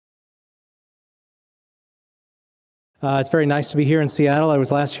It's very nice to be here in Seattle. I was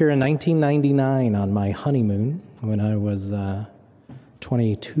last here in 1999 on my honeymoon when I was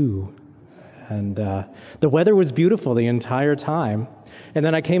 22. And the weather was beautiful the entire time. And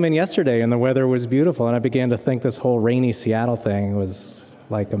then I came in yesterday and the weather was beautiful, and I began to think this whole rainy Seattle thing was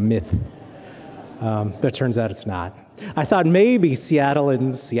like a myth. But it turns out it's not. I thought maybe Seattle and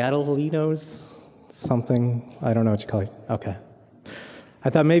Seattleinos, something, I don't know what you call it. Okay. I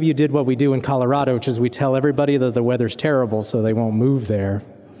thought maybe you did what we do in Colorado, which is we tell everybody that the weather's terrible so they won't move there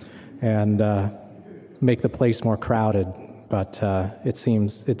and make the place more crowded. But it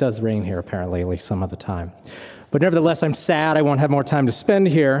seems it does rain here, apparently, at least some of the time. But nevertheless, I'm sad I won't have more time to spend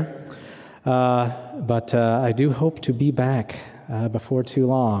here. But I do hope to be back before too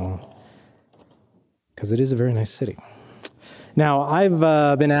long, because it is a very nice city. Now, I've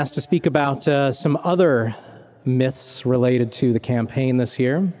been asked to speak about some other myths related to the campaign this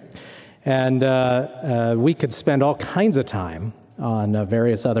year. And we could spend all kinds of time on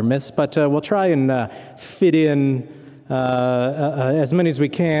various other myths, but we'll try and fit in as many as we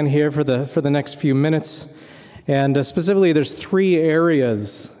can here for the next few minutes. And specifically, there's three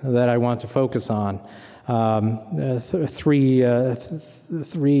areas that I want to focus on.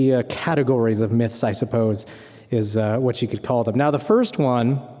 Three categories of myths, I suppose, is what you could call them. Now, the first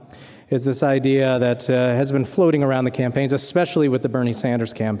one is this idea that has been floating around the campaigns, especially with the Bernie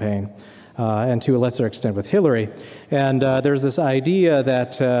Sanders campaign, and to a lesser extent with Hillary. And there's this idea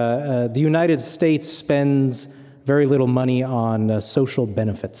that the United States spends very little money on social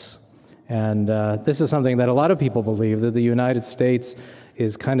benefits. And this is something that a lot of people believe, that the United States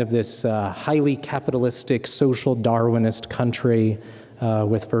is kind of this highly capitalistic, social Darwinist country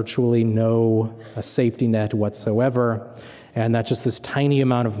with virtually no safety net whatsoever, and that just this tiny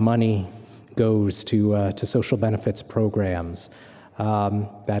amount of money goes to social benefits programs.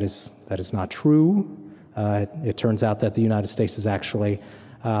 That is not true. It turns out that the United States is actually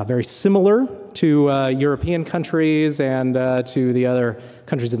very similar to European countries and to the other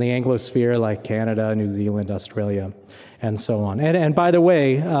countries in the Anglosphere like Canada, New Zealand, Australia, and so on. And by the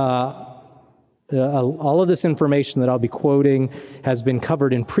way, all of this information that I'll be quoting has been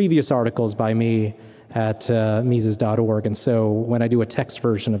covered in previous articles by me at Mises.org, and so when I do a text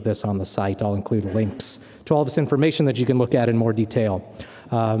version of this on the site, I'll include links to all this information that you can look at in more detail.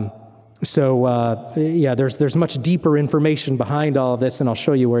 Yeah, there's much deeper information behind all of this, and I'll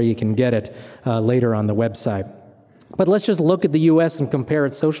show you where you can get it later on the website. But let's just look at the U.S. and compare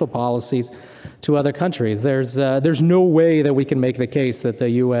its social policies to other countries. There's no way that we can make the case that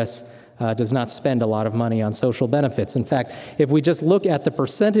the U.S. Does not spend a lot of money on social benefits. In fact, if we just look at the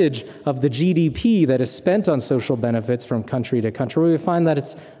percentage of the GDP that is spent on social benefits from country to country, we find that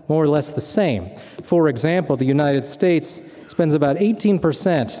it's more or less the same. For example, the United States spends about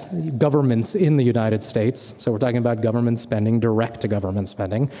 18%, governments in the United States, so we're talking about government spending, direct to government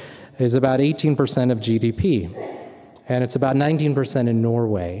spending, is about 18% of GDP. And it's about 19% in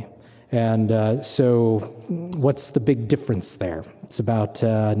Norway. And so what's the big difference there? It's about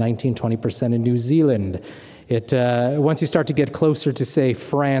 19-20% in New Zealand. Once you start to get closer to, say,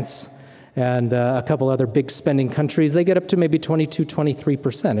 France and a couple other big spending countries, they get up to maybe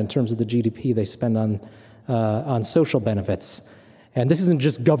 22-23% in terms of the GDP they spend on social benefits. And this isn't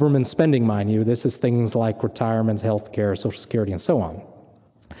just government spending, mind you. This is things like retirements, healthcare, Social Security, and so on.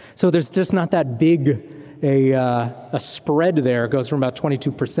 So there's just not that big a spread there. It goes from about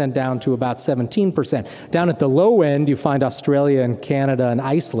 22% down to about 17%. Down at the low end, you find Australia and Canada and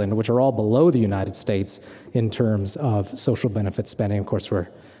Iceland, which are all below the United States in terms of social benefit spending. Of course,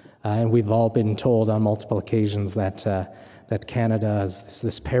 and we've all been told on multiple occasions that Canada is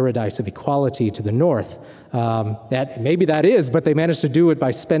this paradise of equality to the north. That maybe that is, but they managed to do it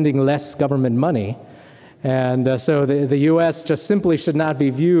by spending less government money. And so the U.S. just simply should not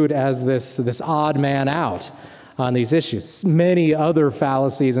be viewed as this odd man out on these issues. Many other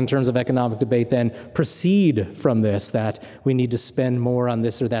fallacies in terms of economic debate then proceed from this, that we need to spend more on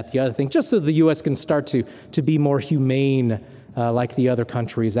this or that, the other thing, just so the U.S. can start to be more humane like the other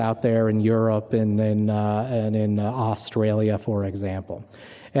countries out there in Europe and in Australia, for example.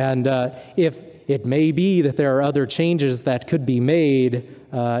 And if it may be that there are other changes that could be made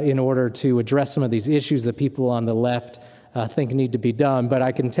in order to address some of these issues that people on the left think need to be done. But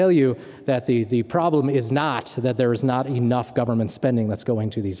I can tell you that the problem is not that there is not enough government spending that's going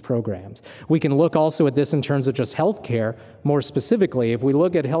to these programs. We can look also at this in terms of just healthcare. More specifically, if we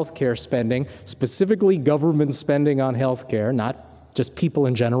look at healthcare spending, specifically government spending on healthcare, not just people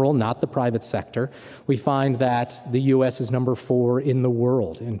in general, not the private sector, we find that the U.S. is number 4 in the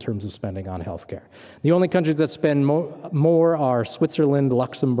world in terms of spending on healthcare. The only countries that spend more are Switzerland,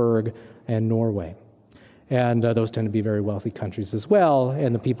 Luxembourg, and Norway. And those tend to be very wealthy countries as well,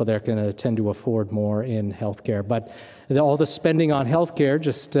 and the people there can tend to afford more in healthcare. But all the spending on healthcare,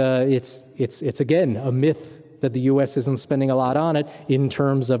 just it's again a myth that the U.S. isn't spending a lot on it in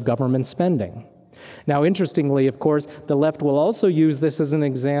terms of government spending. Now, interestingly, of course, the left will also use this as an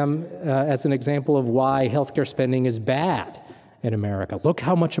example of why healthcare spending is bad in America. Look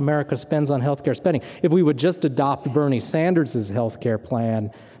how much America spends on healthcare spending. If we would just adopt Bernie Sanders' healthcare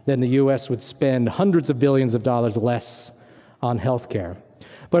plan, then the U.S. would spend hundreds of billions of dollars less on healthcare.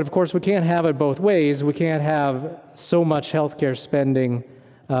 But of course, we can't have it both ways. We can't have so much healthcare spending.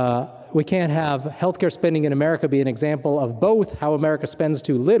 We can't have healthcare spending in America be an example of both how America spends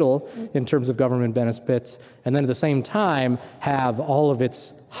too little in terms of government benefits, and then at the same time have all of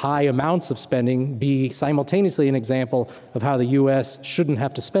its high amounts of spending be simultaneously an example of how the U.S. shouldn't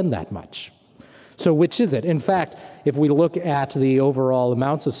have to spend that much. So which is it? In fact, if we look at the overall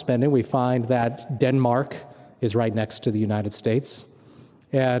amounts of spending, we find that Denmark is right next to the United States.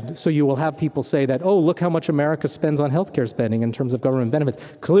 And so you will have people say that, oh, look how much America spends on healthcare spending in terms of government benefits.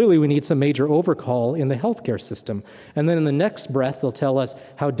 Clearly, we need some major overhaul in the healthcare system. And then in the next breath, they'll tell us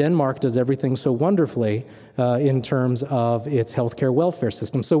how Denmark does everything so wonderfully in terms of its healthcare welfare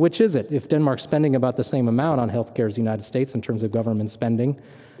system. So which is it? If Denmark's spending about the same amount on healthcare as the United States in terms of government spending,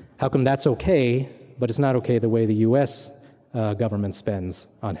 how come that's okay, but it's not okay the way the U.S. Government spends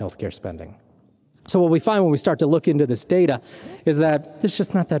on healthcare spending? So what we find when we start to look into this data is that there's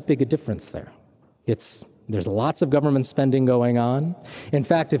just not that big a difference there. There's lots of government spending going on. In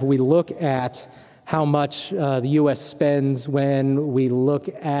fact, if we look at how much the U.S. spends when we look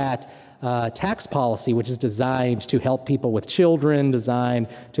at tax policy, which is designed to help people with children, designed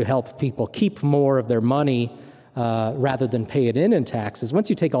to help people keep more of their money rather than pay it in taxes. Once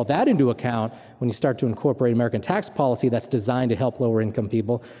you take all that into account, when you start to incorporate American tax policy that's designed to help lower income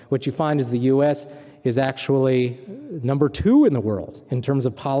people, what you find is the U.S. is actually number 2 in the world in terms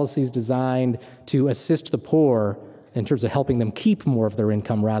of policies designed to assist the poor in terms of helping them keep more of their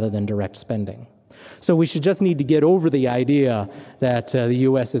income rather than direct spending. So we should just need to get over the idea that the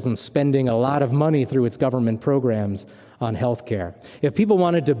U.S. isn't spending a lot of money through its government programs on healthcare. If people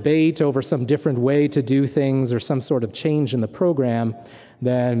want to debate over some different way to do things or some sort of change in the program,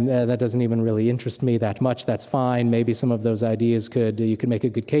 then that doesn't even really interest me that much. That's fine. Maybe some of those ideas you could make a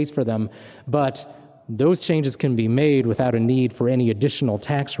good case for them. But those changes can be made without a need for any additional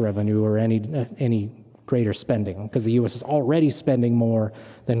tax revenue or any greater spending, because the U.S. is already spending more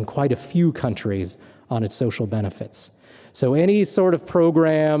than quite a few countries on its social benefits. So any sort of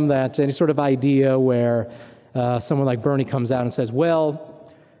program, any sort of idea where someone like Bernie comes out and says,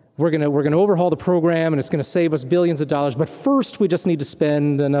 well, we're going to overhaul the program and it's going to save us billions of dollars, but first we just need to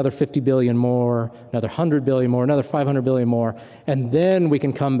spend another $50 billion more, another $100 billion more, another $500 billion more, and then we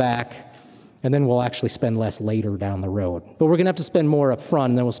can come back and then we'll actually spend less later down the road. But we're going to have to spend more up front,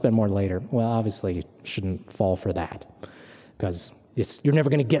 and then we'll spend more later. Well, obviously, you shouldn't fall for that, because you're never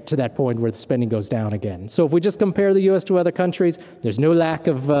going to get to that point where the spending goes down again. So if we just compare the U.S. to other countries, there's no lack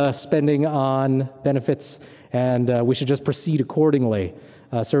of spending on benefits, and we should just proceed accordingly.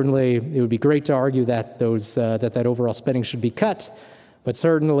 Certainly, it would be great to argue that that overall spending should be cut, but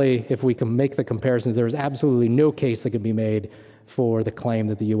certainly, if we can make the comparisons, there is absolutely no case that can be made for the claim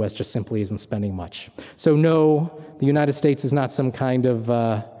that the U.S. just simply isn't spending much. So no, the United States is not some kind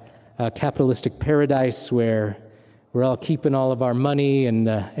of capitalistic paradise where we're all keeping all of our money and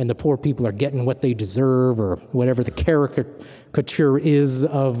the poor people are getting what they deserve, or whatever the caricature is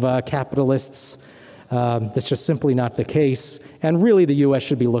of capitalists. That's just simply not the case. And really, the U.S.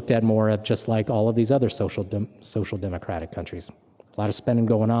 should be looked at more of just like all of these other social democratic countries. A lot of spending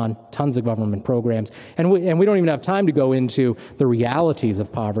going on, tons of government programs, and we don't even have time to go into the realities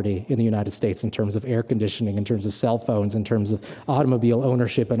of poverty in the United States in terms of air conditioning, in terms of cell phones, in terms of automobile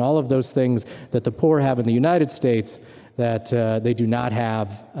ownership, and all of those things that the poor have in the United States that they do not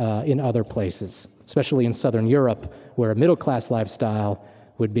have in other places, especially in Southern Europe, where a middle-class lifestyle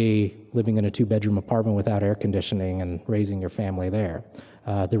would be living in a 2-bedroom apartment without air conditioning and raising your family there.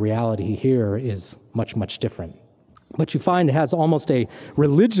 The reality here is much, much different. But you find it has almost a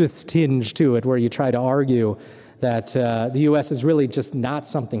religious tinge to it, where you try to argue that the U.S. is really just not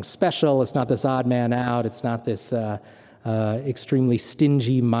something special. It's not this odd man out. It's not this extremely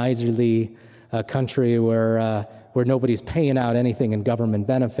stingy, miserly country where nobody's paying out anything in government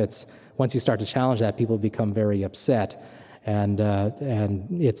benefits. Once you start to challenge that, people become very upset, and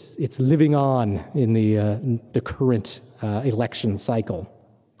it's living on in the current election cycle.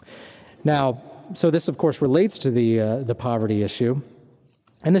 Now, so this, of course, relates to the poverty issue,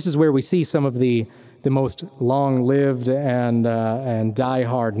 and this is where we see some of the most long-lived and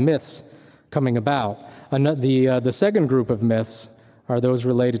die-hard myths coming about. The second group of myths are those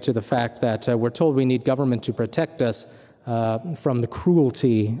related to the fact that we're told we need government to protect us from the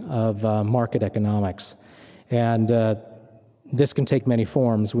cruelty of market economics. And this can take many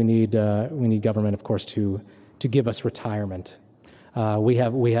forms. We need government, of course, to give us retirement. We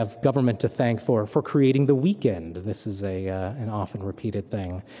have government to thank for creating the weekend. This is an often repeated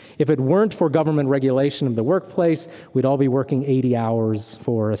thing. If it weren't for government regulation of the workplace, we'd all be working 80 hours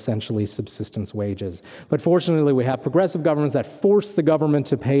for essentially subsistence wages. But fortunately, we have progressive governments that force the government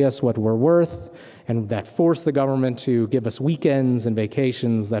to pay us what we're worth, and that force the government to give us weekends and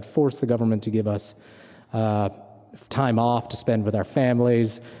vacations, that force the government to give us time off to spend with our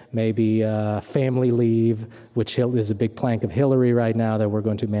families, maybe family leave, which is a big plank of Hillary right now, that we're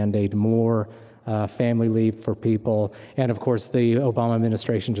going to mandate more family leave for people. And of course, the Obama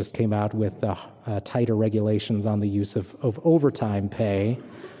administration just came out with tighter regulations on the use of overtime pay,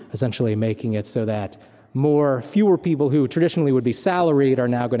 essentially making it so that fewer people who traditionally would be salaried are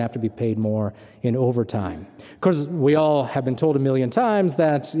now going to have to be paid more in overtime. Because we all have been told a million times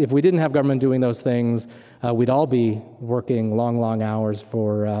that if we didn't have government doing those things, we'd all be working long, long hours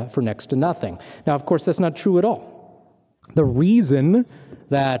for next to nothing. Now, of course, that's not true at all. The reason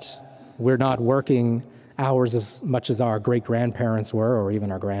that we're not working hours as much as our great-grandparents were, or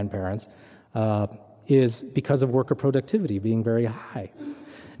even our grandparents, is because of worker productivity being very high.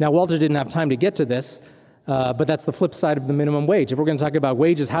 Now, Walter didn't have time to get to this, but that's the flip side of the minimum wage. If we're going to talk about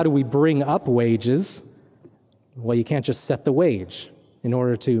wages, how do we bring up wages? Well, you can't just set the wage. In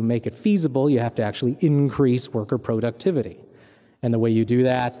order to make it feasible, you have to actually increase worker productivity. And the way you do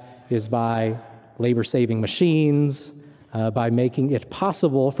that is by labor-saving machines, by making it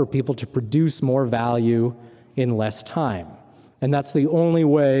possible for people to produce more value in less time. And that's the only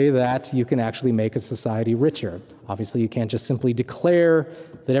way that you can actually make a society richer. Obviously, you can't just simply declare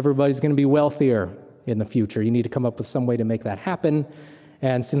that everybody's going to be wealthier in the future. You need to come up with some way to make that happen.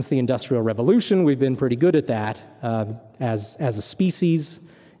 And since the Industrial Revolution, we've been pretty good at that as a species,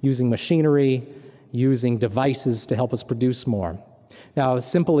 using machinery, using devices to help us produce more. Now, a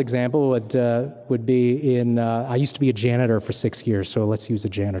simple example would be I used to be a janitor for 6 years, so let's use a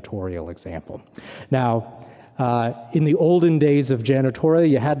janitorial example. Now, in the olden days of janitorial,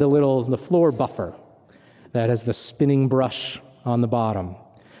 you had the floor buffer that has the spinning brush on the bottom.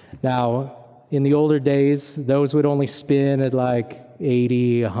 Now, in the older days, those would only spin at like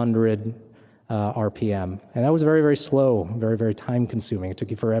 80, 100 RPM. And that was very, very slow, very, very time-consuming. It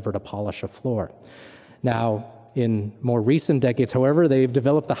took you forever to polish a floor. Now, in more recent decades, however, they've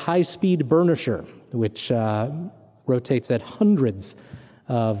developed the high-speed burnisher, which rotates at hundreds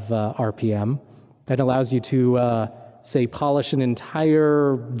of RPM. That allows you to, say, polish an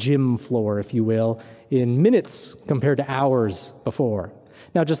entire gym floor, if you will, in minutes compared to hours before.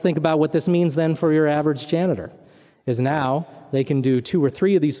 Now, just think about what this means then for your average janitor, is now they can do 2 or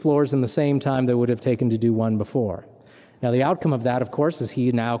 3 of these floors in the same time they would have taken to do one before. Now, the outcome of that, of course, is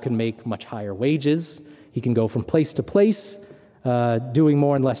he now can make much higher wages. He can go from place to place, doing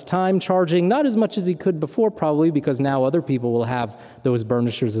more in less time, charging not as much as he could before, probably, because now other people will have those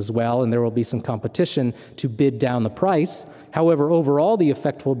burnishers as well, and there will be some competition to bid down the price. However, overall, the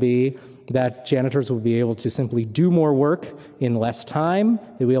effect will be that janitors will be able to simply do more work in less time.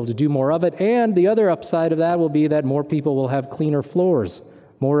 They'll be able to do more of it. And the other upside of that will be that more people will have cleaner floors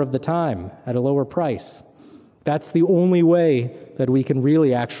more of the time at a lower price. That's the only way that we can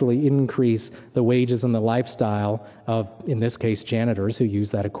really actually increase the wages and the lifestyle of, in this case, janitors who use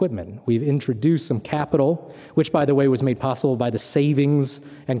that equipment. We've introduced some capital, which, by the way, was made possible by the savings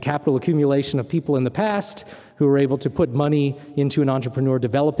and capital accumulation of people in the past who were able to put money into an entrepreneur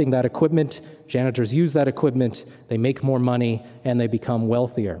developing that equipment. Janitors use that equipment, they make more money, and they become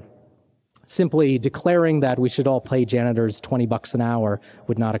wealthier. Simply declaring that we should all pay janitors $20 an hour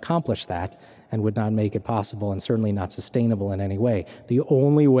would not accomplish that, and would not make it possible, and certainly not sustainable in any way. The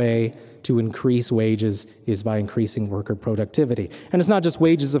only way to increase wages is by increasing worker productivity. And it's not just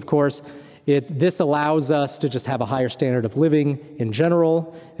wages, of course. This allows us to just have a higher standard of living in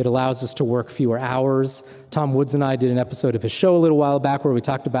general. It allows us to work fewer hours. Tom Woods and I did an episode of his show a little while back where we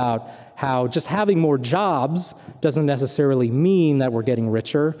talked about how just having more jobs doesn't necessarily mean that we're getting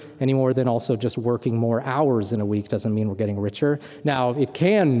richer any more than also just working more hours in a week doesn't mean we're getting richer. Now, it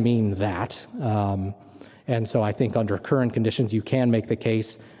can mean that. And so I think under current conditions, you can make the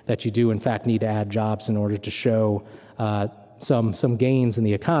case that you do, in fact, need to add jobs in order to show some gains in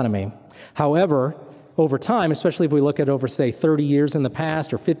the economy. However, over time, especially if we look at over, say, 30 years in the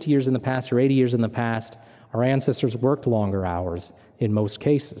past, or 50 years in the past, or 80 years in the past, our ancestors worked longer hours in most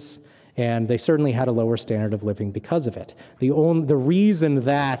cases. and they certainly had a lower standard of living because of it. The reason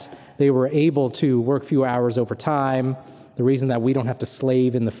that they were able to work fewer hours over time, the reason that we don't have to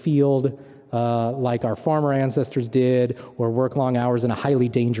slave in the field like our farmer ancestors did, or work long hours in a highly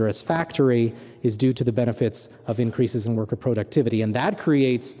dangerous factory, is due to the benefits of increases in worker productivity. And that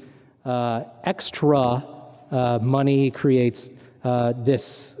creates extra money, creates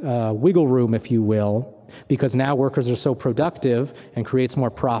this wiggle room, if you will, because now workers are so productive and creates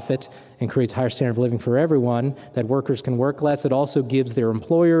more profit and creates higher standard of living for everyone that workers can work less. It also gives their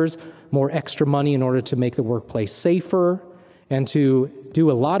employers more extra money in order to make the workplace safer and to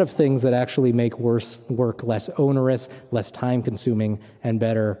do a lot of things that actually make work less onerous, less time-consuming, and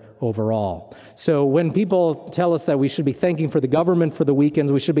better overall. So when people tell us that we should be thanking for the government for the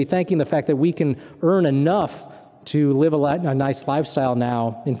weekends, we should be thanking the fact that we can earn enough to live a nice lifestyle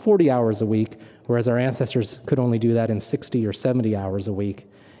now in 40 hours a week, whereas our ancestors could only do that in 60 or 70 hours a week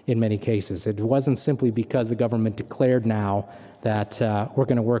in many cases. It wasn't simply because the government declared now that we're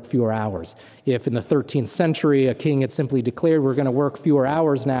going to work fewer hours. If in the 13th century a king had simply declared we're going to work fewer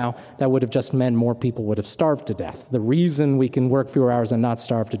hours now, that would have just meant more people would have starved to death. The reason we can work fewer hours and not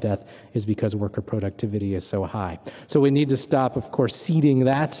starve to death is because worker productivity is so high. So we need to stop, of course, ceding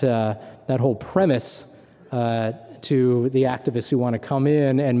that whole premise to the activists who want to come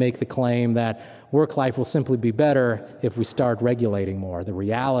in and make the claim that work life will simply be better if we start regulating more. The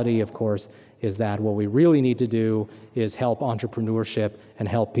reality, of course, is that what we really need to do is help entrepreneurship and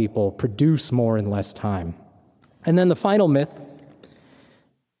help people produce more in less time. And then the final myth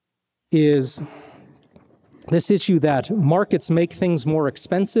is this issue that markets make things more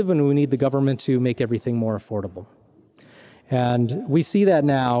expensive and we need the government to make everything more affordable. And we see that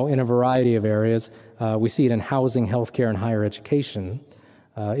now in a variety of areas. We see it in housing, healthcare, and higher education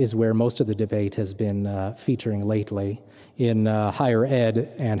is where most of the debate has been featuring lately, in higher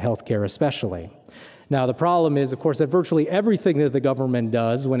ed and healthcare especially. Now, the problem is, of course, that virtually everything that the government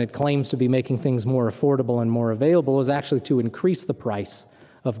does when it claims to be making things more affordable and more available is actually to increase the price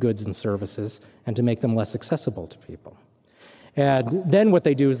of goods and services and to make them less accessible to people. And then what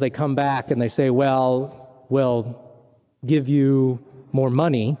they do is they come back and they say, well, we'll give you more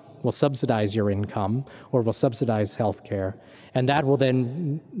money, we'll subsidize your income, or we'll subsidize healthcare, and that will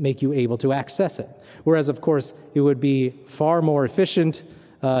then make you able to access it. Whereas, of course, it would be far more efficient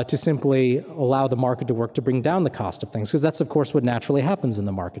to simply allow the market to work to bring down the cost of things, because that's, of course, what naturally happens in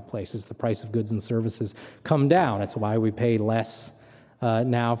the marketplace, is the price of goods and services come down. It's why we pay less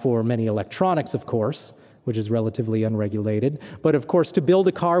now for many electronics, of course, which is relatively unregulated. But of course, to build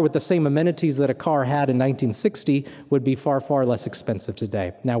a car with the same amenities that a car had in 1960 would be far, far less expensive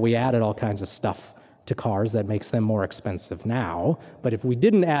today. Now, we added all kinds of stuff to cars that makes them more expensive now. But if we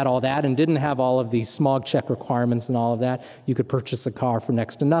didn't add all that and didn't have all of these smog check requirements and all of that, you could purchase a car for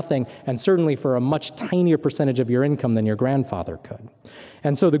next to nothing, and certainly for a much tinier percentage of your income than your grandfather could.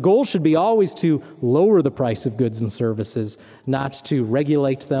 And so the goal should be always to lower the price of goods and services, not to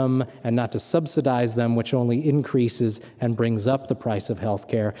regulate them and not to subsidize them, which only increases and brings up the price of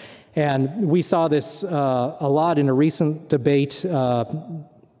healthcare. And we saw this a lot in a recent debate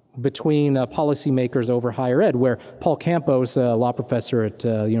between policymakers over higher ed, where Paul Campos, a law professor at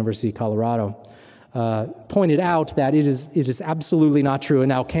the University of Colorado, pointed out that it is absolutely not true. And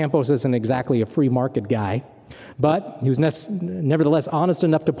now Campos isn't exactly a free market guy, but he was nevertheless honest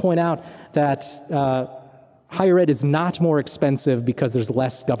enough to point out that higher ed is not more expensive because there's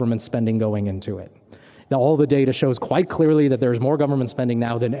less government spending going into it. Now, all the data shows quite clearly that there's more government spending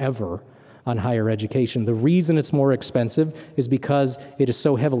now than ever on higher education. The reason it's more expensive is because it is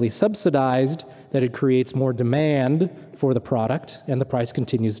so heavily subsidized that it creates more demand for the product, and the price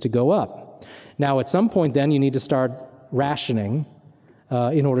continues to go up. Now, at some point then, you need to start rationing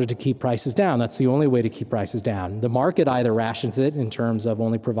in order to keep prices down. That's the only way to keep prices down. The market either rations it in terms of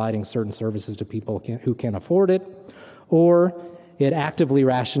only providing certain services to people who can afford it, or it actively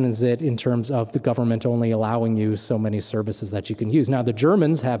rations it in terms of the government only allowing you so many services that you can use. Now, the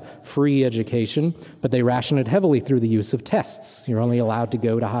Germans have free education, but they ration it heavily through the use of tests. You're only allowed to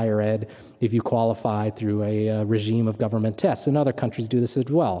go to higher ed if you qualify through a regime of government tests, and other countries do this as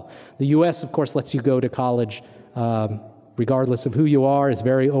well. The US, of course, lets you go to college regardless of who you are, is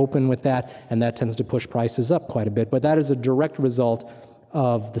very open with that, and that tends to push prices up quite a bit. But that is a direct result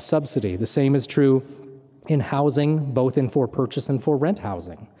of the subsidy. The same is true in housing, both in for purchase and for rent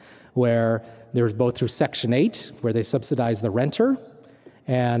housing, where there's both through Section 8, where they subsidize the renter,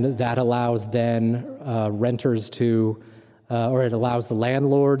 and that allows then renters to, or it allows the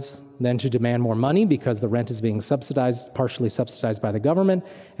landlords then to demand more money because the rent is being subsidized, partially subsidized by the government.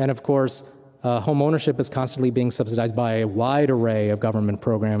 And of course, home ownership is constantly being subsidized by a wide array of government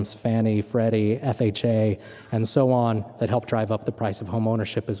programs, Fannie, Freddie, FHA, and so on, that help drive up the price of home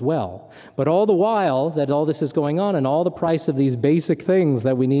ownership as well. But all the while that all this is going on, and all the price of these basic things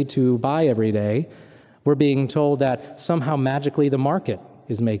that we need to buy every day, we're being told that somehow magically the market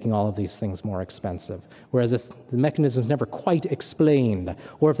is making all of these things more expensive, whereas the mechanism is never quite explained.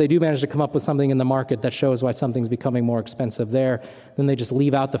 Or if they do manage to come up with something in the market that shows why something's becoming more expensive there, then they just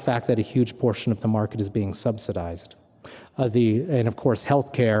leave out the fact that a huge portion of the market is being subsidized. And of course,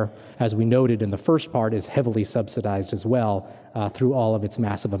 healthcare, as we noted in the first part, is heavily subsidized as well through all of its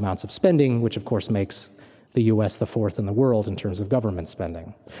massive amounts of spending, which of course makes the US the fourth in the world in terms of government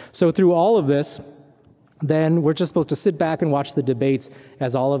spending. So through all of this, then we're just supposed to sit back and watch the debates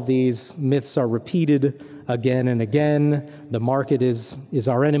as all of these myths are repeated again and again. The market is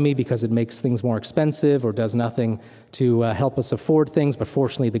our enemy because it makes things more expensive or does nothing to help us afford things, but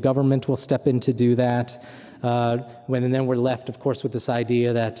fortunately the government will step in to do that. And then we're left, of course, with this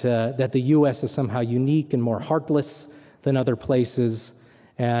idea that the US is somehow unique and more heartless than other places,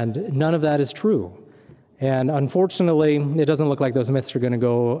 and none of that is true. And unfortunately, it doesn't look like those myths are going to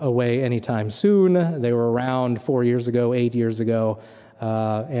go away anytime soon. They were around 4 years ago, 8 years ago,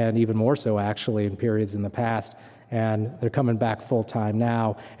 and even more so actually in periods in the past. And they're coming back full time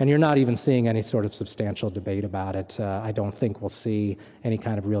now. And you're not even seeing any sort of substantial debate about it. I don't think we'll see any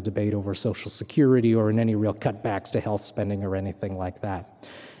kind of real debate over Social Security or in any real cutbacks to health spending or anything like that.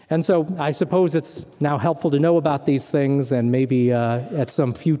 And so I suppose it's now helpful to know about these things, and maybe at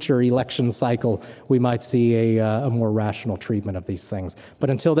some future election cycle, we might see a more rational treatment of these things. But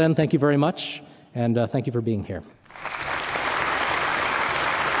until then, thank you very much, and thank you for being here.